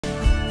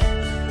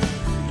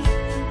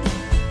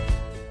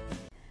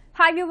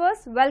Hi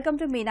viewers, welcome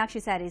to Meenakshi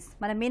Sarees.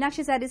 మన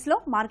Meenakshi Sarees లో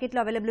market లో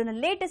అవైలబుల్ ఉన్న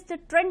latest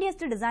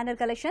ట్రెండియస్ట్ designer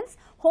collections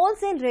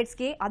wholesale rates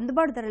కి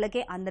అందుబాటు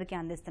ధరలకే అందరికీ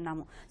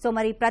అందిస్తున్నాము. సో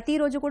మరి ప్రతి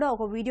రోజు కూడా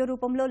ఒక వీడియో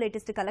రూపంలో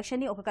లేటెస్ట్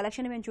కలెక్షన్ ని ఒక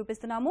కలెక్షన్ మేము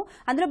చూపిస్తున్నాము.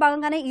 అందులో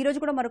భాగంగానే ఈ రోజు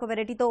కూడా మరొక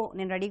వెరైటీతో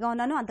నేను రెడీగా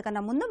ఉన్నాను.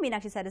 అంతకన్నా ముందు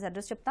మీనాక్షి సారీస్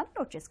అడ్రస్ చెప్తాను,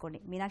 నోట్ చేసుకోండి.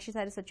 మీనాక్షి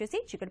సారీస్ వచ్చేసి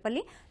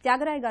చిక్కడపల్లి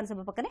త్యాగరాయ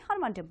గానసభ పక్కనే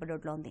హనుమాన్ టెంపుల్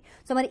రోడ్ లో ఉంది.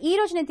 సో మరి ఈ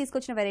రోజు నేను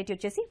తీసుకొచ్చిన వెరైటీ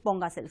వచ్చేసి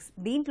బొంగా సిల్క్స్.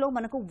 దీంట్లో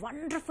మనకు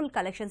వండర్ఫుల్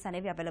కలెక్షన్స్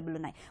అనేవి అవైలబుల్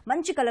ఉన్నాయి.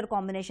 మంచి కలర్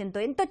కాంబినేషన్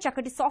తో ఎంతో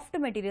చక్కటి సాఫ్ట్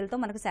మెటీరియల్ తో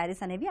మనకు సారీస్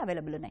అనేవి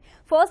అవైలబుల్ ఉన్నాయి.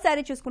 ఫస్ట్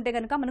సారీ చూసుకుంటే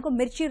కనుక మనకు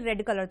మిర్చి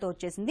రెడ్ కలర్ తో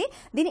వచ్చేసింది.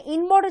 దీని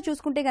ఇన్ బార్డర్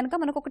చూసుకుంటే కనుక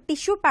మనకు ఒక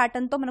టిష్యూ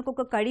ప్యాటర్న్ తో మనకు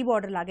ఒక కడి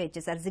బార్డర్ లాగా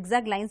ఇచ్చేసారు.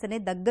 జిగ్జాగ్ లైన్స్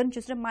అనేవి దగ్గర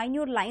చూస్తే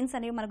మైన్యూర్ లైన్స్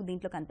అనేవి మనకు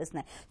దీంట్లో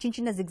కనిపిస్తున్నాయి. చిన్న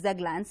చిన్న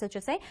జిగ్జాగ్ లైన్స్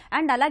వచ్చేసాయి.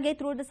 అండ్ అలాగే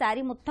త్రూ ద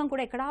సారీ మొత్తం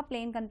కూడా ఎక్కడా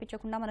ప్లెయిన్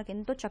కనిపించకుండా మనకు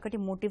ఎంతో చక్కటి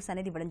మోటివ్స్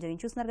అనేది ఇవ్వడం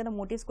జరిగింది. చూస్తున్నారు కదా,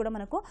 మోటివ్స్ కూడా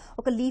మనకు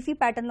ఒక లీఫీ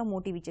ప్యాటర్న్ లో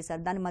మోటివ్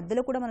ఇచ్చేసారు. దాని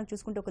మధ్యలో కూడా మనం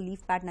చూసుకుంటే ఒక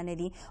లీఫ్ ప్యాటర్న్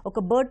అనేది, ఒక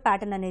బర్డ్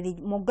ప్యాటర్న్ అనేది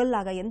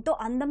మొగ్గల్లాగా ఎంతో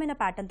అందమైన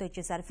ప్యాటర్న్ తో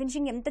ఇచ్చేసారు.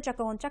 ఫినిషింగ్ ఎంత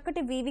చక్కగా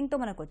చక్కటి వీవింగ్ తో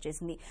మనకు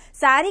వచ్చేసింది.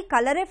 సారీ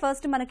కలరే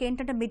ఫస్ట్ మనకి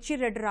ఏంటంటే మిర్చి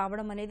రెడ్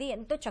రావడం అనేది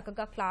ఎంతో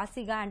చక్కగా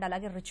క్లాసీగా అండ్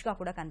అలాగే రిచ్ గా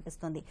కూడా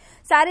కనిపిస్తుంది.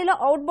 సారీలో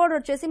అవుట్ బోర్డర్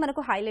వచ్చేసి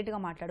మనకు హైలైట్ గా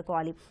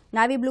మాట్లాడుకోవాలి.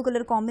 నావీ బ్లూ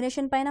కలర్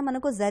కాంబినేషన్ పైన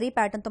మనకు జరీ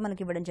ప్యాటర్న్ తో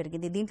మనకి ఇవ్వడం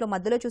జరిగింది. దీంట్లో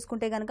మధ్యలో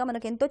చూసుకుంటే కనుక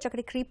మనకి ఎంతో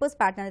చక్కటి క్రీపర్స్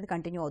ప్యాటర్న్ అనేది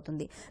కంటిన్యూ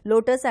అవుతుంది.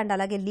 లోటస్ అండ్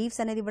అలాగే లీవ్స్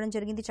అనేది ఇవ్వడం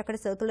జరిగింది.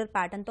 చక్కటి సర్క్యులర్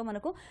ప్యాటర్న్ తో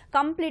మనకు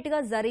కంప్లీట్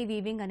గా జరీ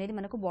వీవింగ్ అనేది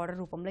మనకు బార్డర్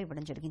రూపంలో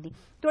ఇవ్వడం జరిగింది.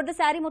 తర్వాత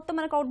సారీ మొత్తం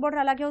మనకు అవుట్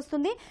బోర్డర్ అలాగే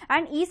వస్తుంది.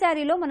 అండ్ ఈ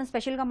సారీలో మనం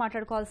స్పెషల్ గా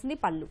మాట్లాడుకోవాల్సింది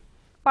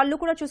పళ్ళు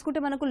కూడా చూసుకుంటే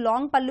మనకు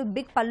లాంగ్ పళ్ళు,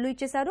 బిగ్ పళ్ళు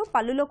ఇచ్చేసారు.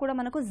 పళ్ళులో కూడా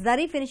మనకు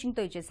జరీ ఫినిషింగ్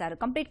తో ఇచ్చేసారు.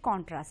 కంప్లీట్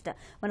కాంట్రాస్ట్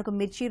మనకు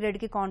మిర్చి రెడ్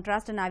కి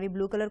contrast navy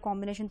blue colour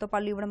combination తో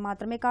పళ్ళు ఇవ్వడం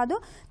మాత్రమే కాదు,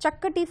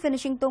 చక్కటి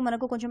ఫినిషింగ్ తో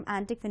మనకు కొంచెం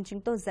యాంటిక్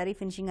ఫినిషింగ్ తో జరీ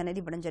ఫినిషింగ్ అనేది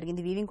ఇవ్వడం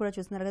జరిగింది. వీవింగ్ కూడా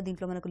చూస్తున్నారు కదా,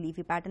 దీంట్లో మనకు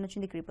లీఫీ ప్యాటర్న్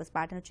వచ్చింది, క్రీపర్స్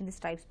ప్యాటర్న్ వచ్చింది,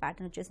 స్ట్రైప్స్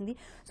ప్యాటర్న్ వచ్చేసింది.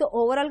 సో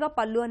ఓవరాల్ గా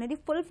పళ్ళు అనేది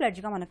ఫుల్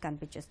ఫ్లెడ్జ్ గా మనకు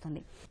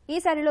కనిపించేస్తుంది. ఈ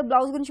సారీలో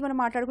బ్లౌజ్ గురించి మనం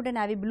మాట్లాడుకుంటే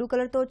నావీ బ్లూ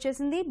కలర్ తో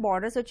వచ్చేసింది.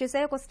 బార్డర్స్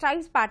వచ్చేసాయి, ఒక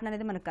స్ట్రైప్స్ ప్యాటర్న్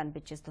అనేది మనకు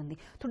కనిపించేస్తుంది.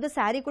 తో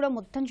సారీ కూడా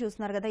మొత్తం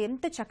చూస్తున్నారు కదా,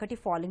 ఎంత చక్కటి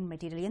ఫాలింగ్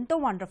మెటీరియల్, ఎంతో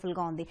వండర్ఫుల్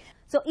గా ఉంది.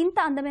 సో ఇంత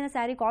అందమైన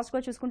శారీ కాస్ట్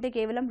కూడా చూసుకుంటే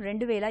కేవలం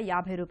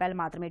 2050 రూపాయలు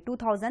మాత్రమే,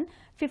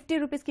 2050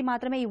 రూపీస్ కి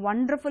మాత్రమే ఈ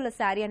వండర్ఫుల్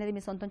శారీ అనేది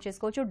మీ సొంతం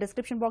చేసుకోవచ్చు.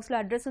 డిస్క్రిప్షన్ బాక్స్ లో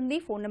అడ్రస్ ఉంది,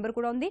 ఫోన్ నెంబర్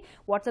కూడా ఉంది.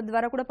 వాట్సాప్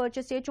ద్వారా కూడా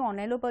పర్చేస్ చేయొచ్చు,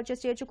 ఆన్లైన్ లో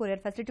పర్చేస్ చేయొచ్చు,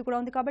 కొరియర్ ఫెసిలిటీ కూడా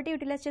ఉంది. కాబట్టి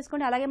యూటిలైజ్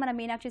చేసుకోండి. అలాగే మన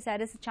మీనాక్షి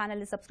సారీస్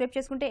ఛానల్ ని సబ్స్క్రైబ్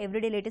చేసుకుంటే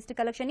ఎవ్రీడే లేటెస్ట్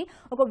కలెక్షన్ ని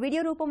ఒక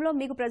వీడియో రూపంలో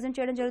మీకు ప్రెజెంట్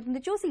చేయడం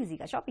జరుగుతుంది. చూసి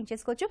ఈజీగా షాపింగ్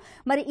చేసుకోవచ్చు.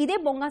 మరి ఇదే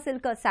బొంగా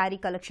సిల్క్ శారీ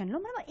కలెక్షన్ లో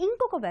మనం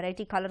ఇంకొక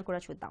వెరైటీ కలర్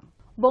కూడా చూద్దాం.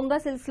 బొంగా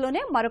సిల్క్స్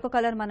లోనే మరొక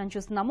కలర్ మనం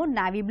చూస్తున్నాము.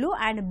 Navy blue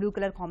and blue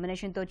colour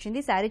combination తో వచ్చింది.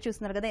 శారీ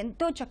చూస్తున్నారు కదా,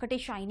 ఎంతో చక్కటి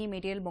షైనీ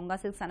మెటీరియల్. బొంగా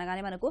సిల్క్స్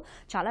అనగానే మనకు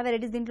చాలా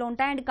వెరైటీస్ దీంట్లో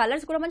ఉంటాయి. అండ్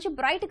కలర్స్ కూడా మంచి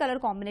బ్రైట్ కలర్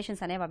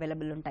కాంబినేషన్స్ అనేవి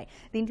అవైలబుల్ ఉంటాయి.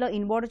 దీంట్లో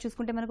ఇన్ బోర్డర్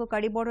చూసుకుంటే మనకు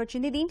కడి బోర్డర్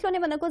వచ్చింది. దీంట్లోనే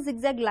మనకు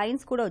జిగ్జాగ్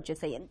లైన్స్ కూడా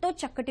వచ్చేసాయి. ఎంతో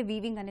చక్కటి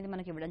వీవింగ్ అనేది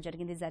మనకి ఇవ్వడం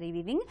జరిగింది, zari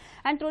weaving.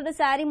 And through the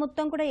sari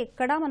మొత్తం కూడా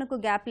ఎక్కడా మనకు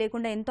గ్యాప్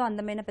లేకుండా ఎంతో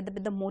అందమైన పెద్ద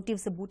పెద్ద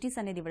మోటివ్స్, బూటీస్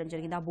అనేది ఇవ్వడం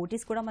జరిగింది. ఆ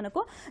బూటీస్ కూడా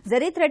మనకు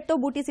జరీ థ్రెడ్ తో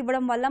బూటీస్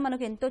ఇవ్వడం వల్ల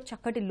మనకు ఎంతో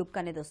చక్కటి లుక్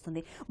అనేది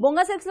వస్తుంది.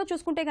 బొంగా సిల్క్స్ లో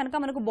చూసుకుంటే కనుక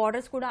మనకు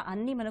బార్డర్స్ కూడా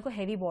అన్ని మనకు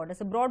హెవీ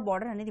బార్డర్స్, బ్రాడ్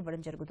బార్డర్ అనేది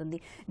ఇవ్వడం జరుగుతుంది.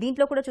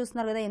 దీంట్లో కూడా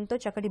చూస్తున్నారు కదా, ఎంతో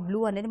చక్కటి బ్లూ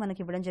అనేది మనకి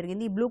ఇవ్వడం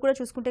జరిగింది. ఈ బ్లూ కూడా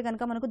చూసుకుంటే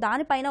కనుక మనకు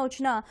దానిపైన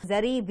వచ్చిన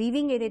జరీ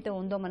వీవింగ్ ఏదైతే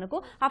ఉందో మనకు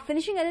ఆ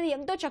ఫినిషింగ్ అనేది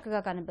ఎంతో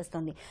చక్కగా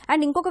కనిపిస్తుంది.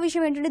 అండ్ ఇంకొక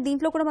విషయం ఏంటంటే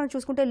దీంట్లో కూడా మనం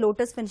చూసుకుంటే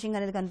లోటస్ ఫినిషింగ్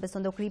అనేది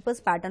కనిపిస్తుంది. ఒక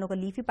క్రీపర్స్ ప్యాటర్న్, ఒక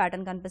లీఫీ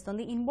ప్యాటర్న్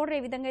కనిపిస్తుంది. ఇన్ బోర్డర్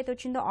ఏ విధంగా అయితే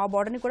వచ్చిందో ఆ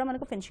బార్డర్ ని కూడా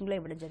మనకు ఫినిషింగ్ లో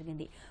ఇవ్వడం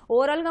జరిగింది.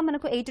 ఓవరాల్ గా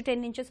మనకు 8 to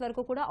 10 ఇంచెస్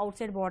వరకు కూడా అవుట్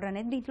సైడ్ బార్డర్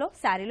అనేది దీంట్లో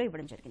శారీలో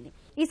ఇవ్వడం జరిగింది.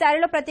 ఈ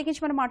శారీలో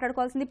ప్రత్యేకించి మనం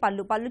మాట్లాడుకోవాల్సింది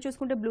పళ్ళు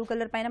చూసుకుంటే బ్లూ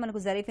కలర్ పైన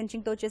మనకు జరీ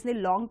ఫినిషింగ్ తో వచ్చేసింది.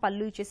 లాంగ్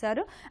పళ్ళు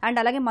ఇచ్చేసారు. అండ్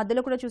అలాగే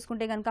మధ్యలో కూడా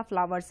చూసుకుంటే కనుక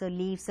ఫ్లవర్స్,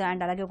 లీవ్స్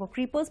అండ్ అలాగే ఒక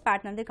క్రీపర్స్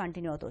ప్యాటర్న్ అనేది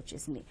కంటిన్యూ అవుతూ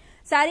వచ్చేసింది.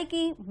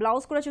 శారీకి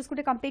బ్లౌజ్ కూడా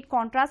చూసుకుంటే కంప్లీట్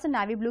కాంట్రాస్ట్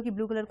నావీ బ్లూ కి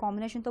బ్లూ కలర్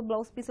కాంబినేషన్ తో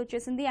బ్లౌజ్ పీస్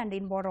వచ్చేసింది. And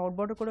in border, out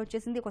border కూడా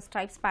వచ్చేసింది. ఒక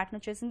స్ట్రైప్స్ ప్యాటర్న్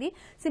వచ్చేసింది.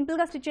 సింపుల్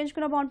గా స్టిచ్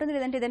చేయించుకున్నా బాగుంటుంది,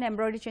 లేదంటే ఏదైనా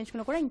ఎంబ్రాయిడరీ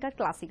చేయించుకున్నా కూడా ఇంకా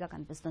క్లాసీగా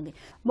కనిపిస్తుంది.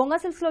 బొంగా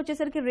సిల్క్స్ లో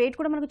వచ్చేసరికి రేట్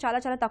కూడా మనకు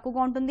చాలా చాలా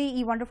తక్కువగా ఉంటుంది.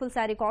 ఈ వండర్ఫుల్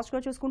శారీ కాస్ట్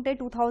కూడా చూసుకుంటే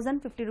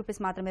 2050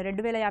 రూపీస్ మాత్రమే,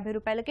 2050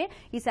 రూపాయలకే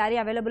ఈ శారీ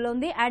అవైలబుల్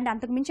ఉంది. అండ్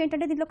అంతకు మించి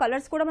ఏంటంటే దీంట్లో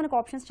కలర్స్ కూడా మనకు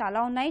ఆప్షన్స్ చాలా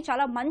ఉన్నాయి,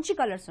 చాలా మంచి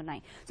కలర్స్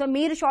ఉన్నాయి. సో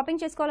మీరు షాపింగ్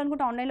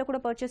చేసుకోవాలనుకుంటే ఆన్లైన్ లో కూడా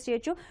పర్చేస్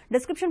చేయొచ్చు.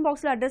 డిస్క్రిప్షన్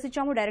బాక్స్ లో అడ్రస్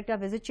ఇచ్చాము, డైరెక్ట్ గా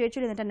విజిట్ చేయొచ్చు,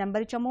 లేదంటే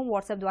నెంబర్ ఇచ్చాము,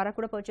 వాట్సాప్ ద్వారా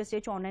కూడా పర్చేస్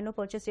చేయొచ్చు, ఆన్లైన్ లో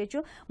పర్చేస్ చేయొచ్చు.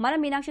 మన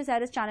మీనాక్షి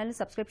సారీస్ ఛానల్ ని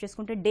సబ్స్క్రైబ్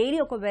చేసుకుంటే డైలీ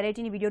ఒక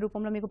వెరైటీని వీడియో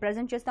రూపంలో మీకు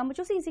ప్రెజెంట్ చేస్తాము.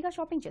 చూసి ఈజీగా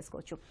షాపింగ్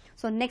చేసుకోవచ్చు.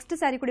 సో నెక్స్ట్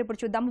సారీ కూడా ఇప్పుడు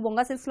చూద్దాము.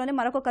 బొంగా సిల్క్స్ లోనే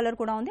మరొక కలర్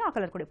కూడా ఉంది, ఆ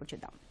కలర్ కూడా ఇప్పుడు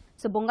చూద్దాం.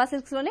 సో బొంగా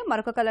సిల్క్స్ లోనే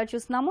మరొక కలర్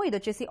చూస్తున్నాము. ఇది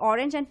వచ్చేసి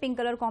orange and pink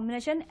colour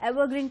combination,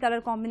 ever green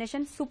colour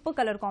combination, super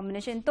colour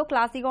combination. ఎంతో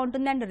క్లాసీగా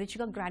ఉంటుంది అండ్ రిచ్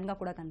గా గ్రాండ్ గా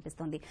కూడా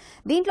కనిపిస్తుంది.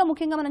 దీంట్లో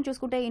ముఖ్యంగా మనం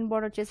చూసుకుంటే ఇన్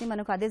బోర్డర్ వచ్చేసి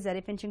మనకు అదే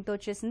జరీ ఫినిషింగ్ తో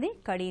వచ్చేసింది.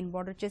 కడి ఇన్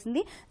బోర్డర్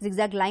వచ్చేసింది.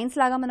 జిగ్జాగ్ లైన్స్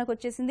లాగా మనకు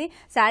వచ్చేసింది.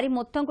 శారీ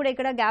మొత్తం కూడా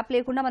ఇక్కడ గ్యాప్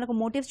లేకుండా మనకు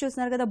మోటివ్స్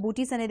చూస్తున్నారు కదా,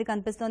 బూటీస్ అనేది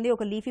కనిపిస్తుంది.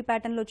 ఒక లీఫీ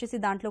ప్యాటర్న్ లో వచ్చేసి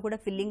దాంట్లో కూడా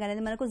ఫిల్లింగ్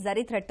అనేది మనకు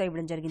జరీ థ్రెడ్ తో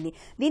ఇవ్వడం జరిగింది.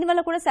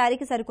 దీనివల్ల కూడా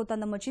శారీకి సరికొత్త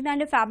అందం వచ్చింది.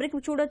 అండ్ ఫ్యాబ్రిక్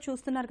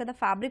చూస్తున్నారు కదా,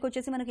 ఫ్యాబ్రిక్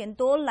వచ్చేసి మనకు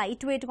ఎంతో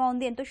లైట్ వెయిట్ గా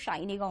ఉంది, ఎంతో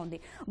షైనీగా ఉంది.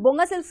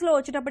 బొంగా సిల్క్స్ లో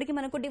వచ్చేటప్పటికి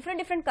మనకు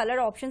డిఫరెంట్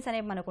కలర్ ఆప్షన్స్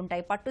అనేవి మనకు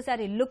ఉంటాయి. పట్టు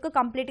sari look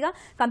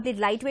complete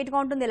light weight గా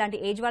ఉంటుంది. ఎలాంటి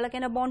ఏజ్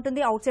వాళ్ళకైనా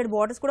బాగుంటుంది. అవుట్ సైడ్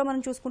బార్డర్స్ కూడా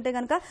మనం చూసుకుంటే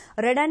కనుక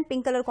red and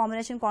pink colour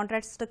combination,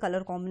 contrast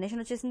colour combination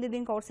వచ్చేసింది.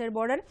 దీనికి అవుట్ సైడ్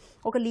బార్డర్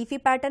ఒక లీఫీ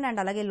ప్యాటర్న్ అండ్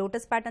అలాగే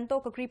లోటస్ ప్యాటర్న్ తో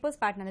ఒక క్రీపర్స్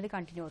ప్యాటర్న్ అనేది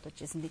కంటిన్యూ అవుతూ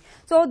వచ్చేసింది.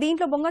 సో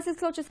దీంట్లో బొంగా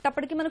సిల్క్స్ లో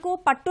వచ్చేటప్పటికి మనకు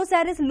పట్టు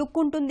శారీస్ లుక్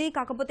ఉంటుంది,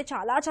 కాకపోతే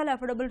చాలా చాలా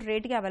అఫోర్డబుల్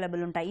రేట్ కి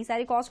అవైలబుల్ ఉంటాయి. ఈ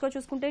శారీ కాస్ట్ గా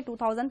చూసుకుంటే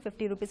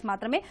 2050 రూపీస్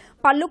మాత్రమే.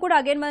 పళ్ళు కూడా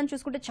అగైన్ మనం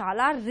చూసుకుంటే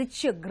చాలా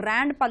రిచ్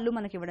గ్రాండ్ పళ్ళు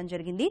మనకి ఇవ్వడం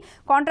జరిగింది.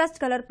 కాంట్రాస్ట్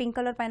కలర్ పింక్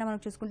కలర్ పైన మనం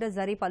చూసుకుంటే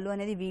జరీ పళ్ళు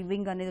అనేది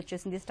వీవింగ్ అనేది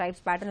వచ్చేసింది,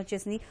 స్ట్రైప్స్ ప్యాటర్న్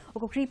వచ్చేసింది,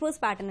 ఒక క్రీపర్స్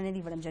ప్యాటర్న్ అనేది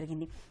ఇవ్వడం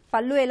జరిగింది.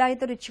 పళ్ళు ఎలా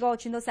అయితే రిచ్ గా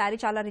వచ్చిందో శారీ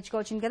చాలా రిచ్ గా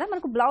వచ్చింది కదా.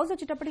 మనకు బ్లౌజ్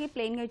వచ్చేటప్పటికి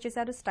ప్లెయిన్ గా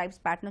ఇచ్చేసారు, స్ట్రైప్స్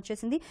ప్యాటర్న్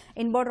వచ్చేసింది.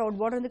 ఇన్ బోర్డర్ అవుట్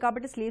బోర్డర్ ఉంది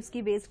కాబట్టి స్లీవ్స్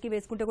కి వేస్ట్ కి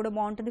వేసుకుంటే కూడా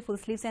బాగుంటుంది. ఫుల్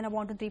స్లీవ్స్ అయినా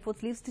బాగుంటుంది, 3/4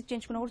 స్లీవ్స్ స్టిచ్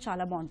చేయించుకున్నా కూడా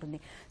చాలా బాగుంటుంది.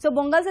 సో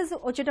బొంగా సిల్క్స్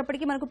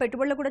వచ్చేటప్పటికి మనకు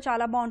పెట్టుబడులు కూడా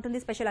చాలా బాగుంటుంది.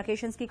 స్పెషల్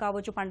అకేషన్స్ కి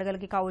కావచ్చు,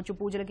 పండుగలకి కావచ్చు,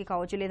 పూజలకి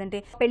కావచ్చు, లేదంటే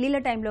పెళ్లిళ్ల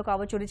టైంలో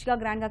కావచ్చు, రిచ్ గా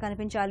గ్రాండ్ గా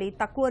కనిపించాలి,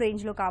 తక్కువ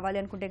రేంజ్ లో కావాలి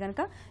అనుకుంటే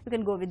కనుక you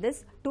can go with this.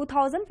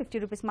 2050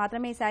 rupees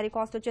మాత్రమే ఈ శారీ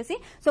కాస్ట్ వచ్చేసి.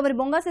 సో మరి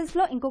బొంగా సిల్క్స్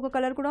లో ఇంకొక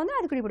కలర్ కూడా ఉంది,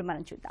 అది కూడా ఇప్పుడు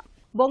మనం చూద్దాం.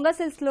 బొంగా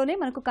సిల్క్స్ లోనే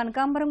మనకు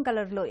కనకాంబరం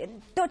కలర్ లో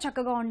ఎంతో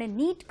చక్కగా ఉండే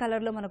నీట్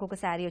కలర్ లో మనకు ఒక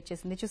శారీ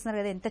వచ్చేసింది. చూస్తున్నారు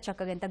కదా ఎంత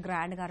చక్కగా, ఎంత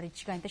గ్రాండ్ గా,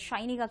 రిచ్ గా, ఎంత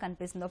షైనీగా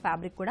కనిపిస్తుందో.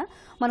 ఫ్యాబ్రిక్ కూడా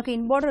మనకు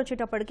ఇన్ బోర్డర్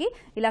వచ్చేటప్పటికి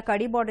ఇలా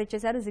కడీ బోర్డర్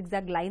ఇచ్చేసారు,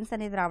 జిగ్జాగ్ లైన్స్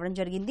అనేది రావడం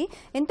జరిగింది.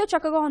 ఎంతో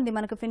చక్కగా ఉంది.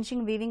 మనకు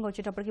ఫినిషింగ్ వీవింగ్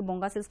వచ్చేటప్పటికి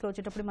బొంగా సిల్క్స్ లో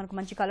వచ్చేటప్పుడు మనకు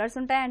మంచి కలర్స్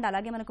ఉంటాయి, అండ్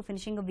అలాగే మనకు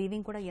ఫినిషింగ్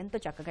వీవింగ్ కూడా ఎంతో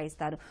చక్కగా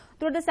ఇస్తారు.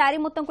 త్రూ ద శారీ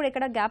మొత్తం కూడా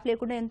ఎక్కడ గ్యాప్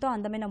లేకుండా ఎంతో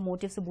అందమైన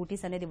మోటివ్స్,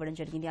 బూటీస్ అనేది ఇవ్వడం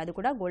జరిగింది. అది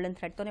కూడా గోల్డెన్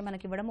థ్రెడ్ తోనే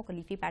మనకి ఇవ్వడం, ఒక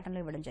లీఫీ ప్యాటర్న్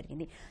లో ఇవ్వడం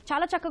జరిగింది.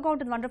 చాలా చక్కగా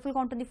ఉంటుంది, వండర్ఫుల్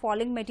గా ఉంటుంది.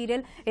 ఫాలింగ్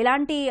మెటీరియల్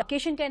ఎలాంటి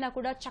అకేషన్ కైనా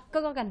కూడా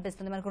చక్కగా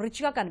కనిపిస్తుంది, మనకు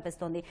రిచ్ గా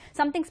కనిపిస్తుంది,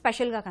 సంథింగ్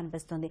స్పెషల్ గా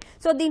కనిపిస్తుంది.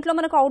 సో దీంట్లో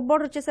మనకు అవుట్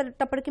బోర్డర్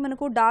వచ్చేసేటప్పటికి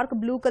మనకు డార్క్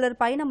బ్లూ కలర్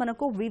పైన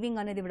మనకు వీవింగ్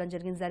అనేది ఇవ్వడం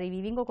జరిగింది. జరీ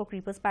వీవింగ్ ఒక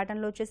క్రీపర్స్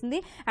ప్యాటర్న్ లో వచ్చేసింది.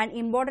 అండ్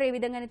ఇన్ బోర్డర్ ఏ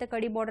విధంగా అయితే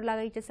కడీ బోర్డర్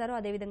లాగా ఇచ్చేసారో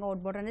అదే విధంగా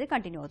అవుట్ బోర్డర్ అనేది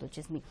కంటిన్యూ అవుతూ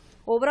వచ్చేసింది.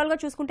 ఓవరాల్ గా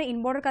చూసుకుంటే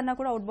ఇన్ బోర్డర్ కన్నా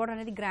కూడా అవుట్ బోర్డర్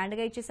అనేది గ్రాండ్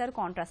గా ఇచ్చేసారు,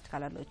 కాంట్రాస్ట్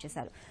కలర్ లో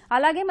ఇచ్చేసారు.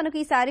 అలాగే మనకి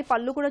ఈ శారీ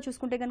పళ్ళు కూడా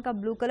చూసుకుంటే కనుక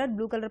బ్లూ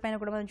కలర్ పైన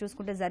కూడా మనం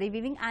చూసుకుంటే zari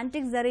weaving,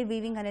 antique zari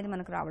weaving అనేది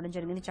మనకు రావడం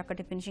జరిగింది.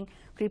 చక్కటి ఫినిషింగ్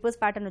క్రీపర్స్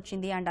ప్యాటర్న్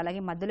వచ్చింది. అండ్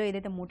అలాగే మధ్యలో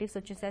ఏదైతే మోటివ్స్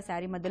వచ్చేసాయో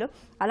శారీ మధ్యలో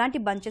అలాంటి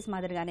బంచెస్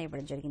మాదిరిగానే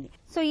ఇవ్వడం జరిగింది.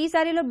 సో ఈ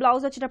శారీలో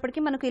బ్లౌజ్ వచ్చేటప్పటికి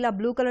మనకి ఇలా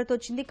బ్లూ కలర్ తో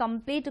వచ్చింది,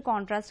 కంప్లీట్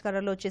కాంట్రాస్ట్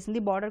కలర్ లో వచ్చేసింది.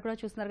 బార్డర్ కూడా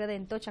చూస్తున్నారు కదా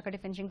ఎంతో చక్కటి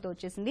ఫినిషింగ్ తో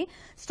వచ్చేసింది.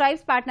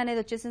 స్ట్రైప్స్ ప్యాటర్న్ అనేది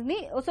వచ్చేసింది.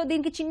 సో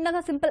దీనికి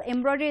చిన్నగా సింపుల్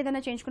ఎంబ్రాయిడరీ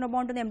ఏదైనా చేయించుకున్నా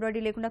బాగుంటుంది,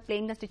 ఎంబ్రాయిడరీ లేకుండా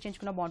ప్లెయిన్ గా స్టిచ్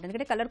చేయించుకున్నా బాగుంటుంది.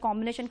 ఎందుకంటే కలర్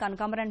కాంబినేషన్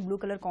కనకాంబరం అండ్ బ్లూ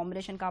కలర్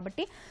కాంబినేషన్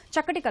కాబట్టి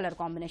చక్కటి colour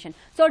combination.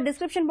 So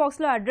description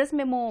box లో అడ్రస్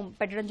మేము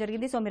పెట్టడం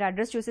జరిగింది. సో మీరు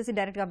అడ్రస్ చూసేసి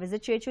డైరెక్ట్ గా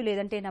విజిట్ చేయొచ్చు,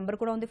 లేదంటే నెంబర్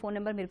కూడా ఉంది, ఫోన్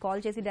నెంబర్, మీరు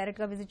కాల్ చేసి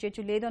డైరెక్ట్ గా విజిట్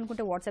చేయొచ్చు, లేదు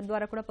అనుకుంటే వాట్సాప్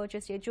ద్వారా కూడా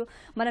పర్చేస్ చేయొచ్చు.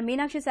 మన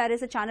మీనాక్షి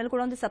శారీస్ ఛానల్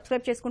కూడా ఉంది,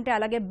 సబ్స్క్రైబ్ చేసుకుంటే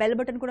అలాగే బెల్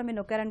బటన్ కూడా మీరు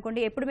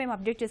నొక్కారనుకోండి, ఎప్పుడు మేము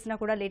అప్డేట్ చేసినా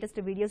కూడా లేటెస్ట్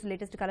వీడియోస్,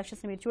 లేటెస్ట్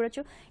కలెక్షన్స్ మీరు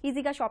చూడొచ్చు,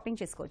 ఈజీగా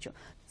షాపింగ్ చేసుకోవచ్చు.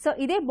 సో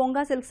ఇదే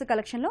బొంగా సిల్క్స్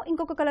కలెక్షన్ లో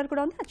ఇంకొక కలర్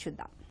కూడా ఉంది, అది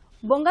చూద్దాం.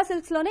 బొంగా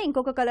సిల్క్స్ లోనే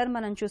ఇంకొక కలర్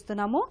మనం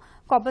చూస్తున్నాము,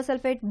 కాపర్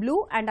సల్ఫేట్ బ్లూ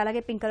అండ్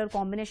అలాగే పింక్ కలర్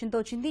కాంబినేషన్ తో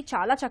వచ్చింది.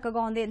 చాలా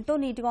చక్కగా ఉంది, ఎంతో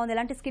నీట్ గా ఉంది.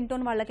 ఎలాంటి స్కిన్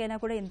టోన్ వాళ్ళకైనా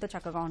కూడా ఎంతో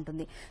చక్కగా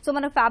ఉంటుంది. సో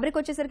మన ఫ్యాబ్రిక్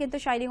వచ్చేసరికి ఎంతో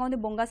షైనీగా ఉంది.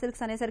 బొంగా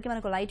సిల్క్స్ అనేసరికి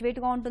మనకు లైట్ వెయిట్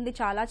గా ఉంటుంది,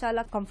 చాలా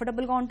చాలా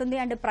కంఫర్టబుల్ గా ఉంటుంది,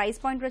 అండ్ ప్రైస్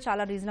పాయింట్ కూడా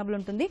చాలా రీజనబుల్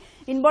ఉంటుంది.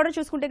 ఇన్ బార్డర్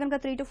చూసుకుంటే కనుక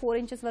 3 to 4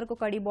 ఇంచెస్ వరకు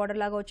కడీ బార్డర్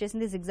లాగా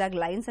వచ్చేసింది, జిగ్జాగ్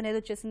లైన్స్ అనేది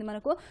వచ్చేసింది.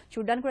 మనకు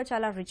చూడడానికి కూడా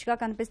చాలా రిచ్ గా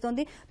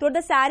కనిపిస్తుంది. త్రూ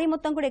ద శారీ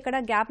మొత్తం కూడా ఎక్కడ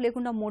గ్యాప్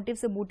లేకుండా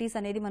మోటివ్స్, బూటీస్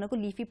అనేది మనకు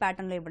లీఫీ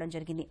ప్యాటర్న్ లో ఇవ్వడం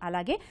జరిగింది.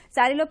 అలాగే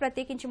శారీలో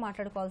ప్రత్యేకించి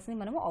మాట్లాడుకోవాల్సింది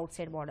మనం అవుట్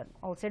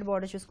సైడ్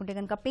బార్డర్ చూసుకుంటే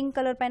కనుక పింక్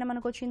కలర్ పైన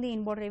మనకు వచ్చింది.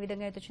 ఇన్ బార్డర్ ఏ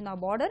విధంగా అయితే వచ్చిందో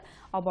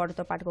ఆ బార్డర్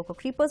తో పాటు ఒక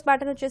క్రీపర్స్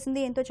ప్యాటర్న్ వచ్చేసింది.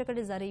 ఎంతో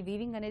చక్కటి జరీ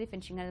వీవింగ్ అనేది,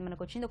 ఫినిషింగ్ అనేది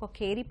మనకు వచ్చింది. ఒక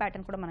కేరీ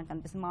ప్యాటర్న్ కూడా మనకు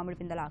కనిపిస్తుంది మామిడి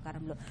పిందల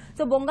ఆకారంలో.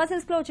 సో బొంగా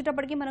సిల్క్స్ లో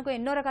వచ్చేటప్పటికి మనకు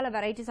ఎన్నో రకాల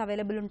వెరైటీస్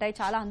అవైలబుల్ ఉంటాయి,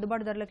 చాలా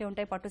అందుబాటు ధరలకే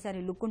ఉంటాయి. పట్టు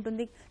శారీ లుక్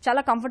ఉంటుంది,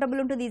 చాలా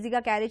కంఫర్టబుల్ ఉంటుంది,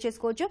 ఈజీగా క్యారీ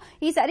చేసుకోవచ్చు.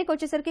 ఈ శారీకి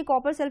వచ్చేసరికి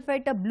కాపర్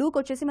సల్ఫేట్ బ్లూకి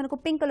వచ్చేసి మనకు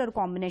పింక్ కలర్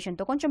కాంబినేషన్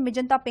తో కొంచెం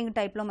మిజంతా పింక్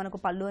టైప్ లో మనకు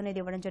పళ్ళు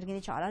అనేది ఇవ్వడం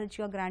జరిగింది. చాలా రిచ్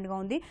గా గ్రాండ్ గా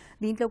ఉంది.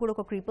 దీంట్లో కూడా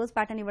ఒక క్రీపర్స్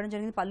ప్యాటర్న్ ఇవ్వడం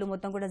జరిగింది. పళ్ళు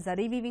మొత్తం కూడా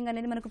జరీ వీవింగ్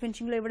అనేది మనకు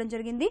ఫినిషింగ్ లో ఇవ్వడం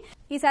జరిగింది.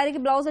 ఈ శారీకి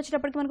బ్లౌజ్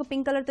వచ్చేటప్పటికి మనకు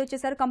పింక్ కలర్ తో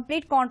వచ్చేసారు,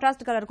 కంప్లీట్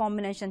కాంట్రాస్ట్ కలర్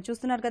కాంబినేషన్.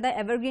 చూస్తున్నారు కదా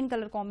ఎవర్ గ్రీన్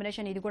కలర్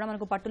కాంబినేషన్. ఇది కూడా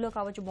మనకు పట్టులో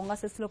కావచ్చు, బొంగా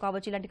సిల్క్స్ లో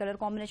కావచ్చు, ఇలాంటి కలర్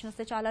కాంబినేషన్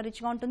వస్తే చాలా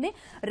రిచ్ గా ఉంటుంది.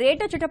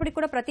 రేట్ వచ్చేటప్పటికి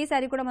కూడా ప్రతి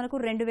శారీ కూడా మనకు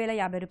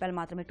 2050 రూపాయలు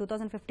మాత్రమే.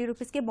 2050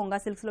 రూపీస్ కి బొంగా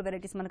సిల్క్స్ లో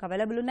వెరైటీస్ మనకు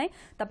అవైలబుల్ ఉన్నాయి,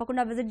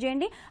 తప్పకుండా విజిట్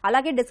చేయండి.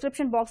 అలాగే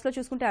డిస్క్రిప్షన్ బాక్స్ లో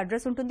చూసుకుంటే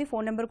అడ్రస్ ఉంటుంది,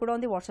 ఫోన్ నెంబర్ కూడా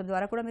ఉంది, వాట్సాప్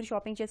ద్వారా కూడా మీరు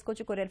షాపింగ్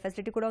చేసుకోవచ్చు, కొరియర్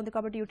ఫెసిలిటీ కూడా ఉంది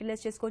కాబట్టి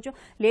యూటిలైజ్ చేసుకోవచ్చు,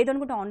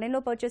 లేదనుకుంటే ఆన్లైన్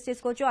లో పర్చేస్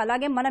చేసుకోవచ్చు.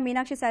 అలాగే మన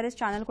మీనాక్షి శారీస్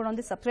ఛానల్ కూడా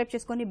ఉంది, సబ్స్క్రైబ్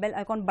చేసుకుని బెల్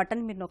ఐకాన్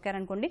బటన్ మీరు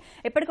నొక్కారనుకోండి,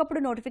 ఎప్పటికప్పుడు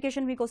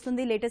నోటిఫికేషన్ మీకు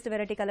వస్తుంది. లేటెస్ట్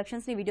వెరైటీ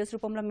కలెక్షన్స్ ని వీడియోస్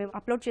రూపంలో మేము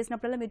అప్లోడ్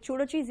చేసినప్పుడల్లా మీరు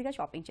చూడొచ్చు, ఈజీగా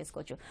షాపింగ్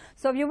చేసుకోవచ్చు.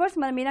 సో వ్యూవర్స్,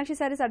 మన మీనాక్షి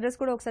శారీస్ అడ్రస్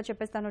కూడా ఒకసారి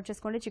చెప్పేస్తాను, నోట్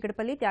చేసుకోండి.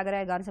 చిక్కడపల్లి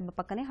త్యాగరాయ గానసభ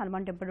పక్కనే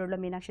హనుమాన్ టెంపుల్ రోడ్ లో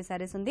మీనాక్షి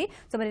శారీస్ ఉంది.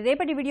 సో మరి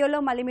రేపటి వీడియోలో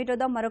మళ్ళీ మీట్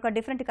అవుదాం, మరొక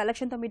డిఫరెంట్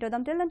కలెక్షన్ తో మీట్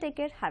అవుదాం. Till then take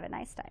care, have a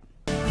nice time.